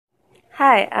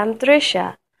Hi, I'm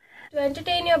Trisha. To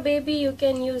entertain your baby, you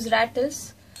can use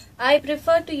rattles. I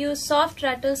prefer to use soft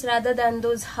rattles rather than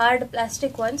those hard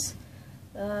plastic ones,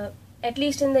 at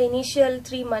least in the initial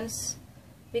 3 months,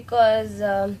 because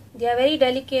they are very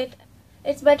delicate.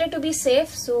 It's better to be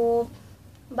safe, so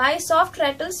buy soft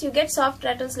rattles. You get soft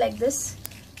rattles like this.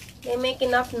 They make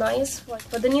enough noise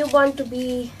for the newborn to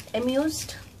be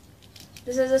amused.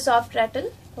 This is a soft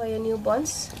rattle for your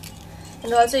newborns.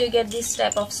 And also you get this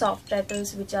type of soft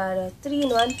rattles which are 3 in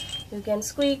 1. You can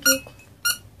squeak it,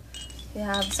 you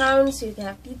have sounds, you can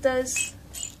have teethers.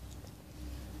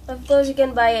 Of course you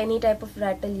can buy any type of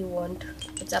rattle you want,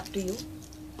 it's up to you.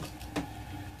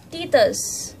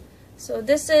 Teethers. So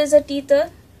this is a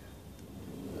teether,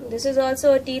 this is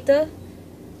also a teether.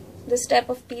 This type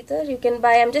of teether you can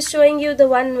buy. I'm just showing you the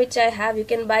one which I have. You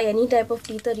can buy any type of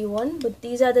teether you want, but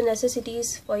these are the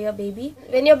necessities for your baby.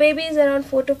 When your baby is around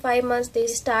 4 to 5 months, they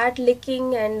start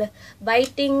licking and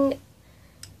biting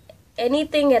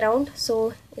anything around,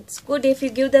 so it's good if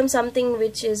you give them something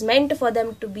which is meant for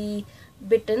them to be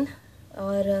bitten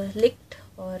or licked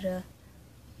or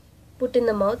put in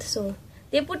the mouth. So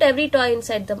they put every toy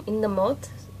inside them in the mouth,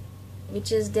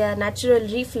 which is their natural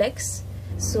reflex.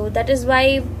 So that is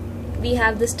why we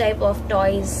have this type of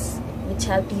toys which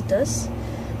have teethers.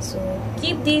 So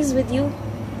keep these with you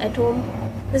at home.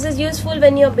 This is useful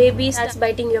when your baby starts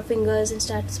biting your fingers and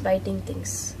starts biting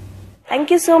things. Thank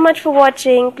you so much for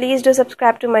watching. Please do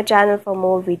subscribe to my channel for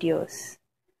more videos.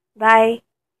 Bye.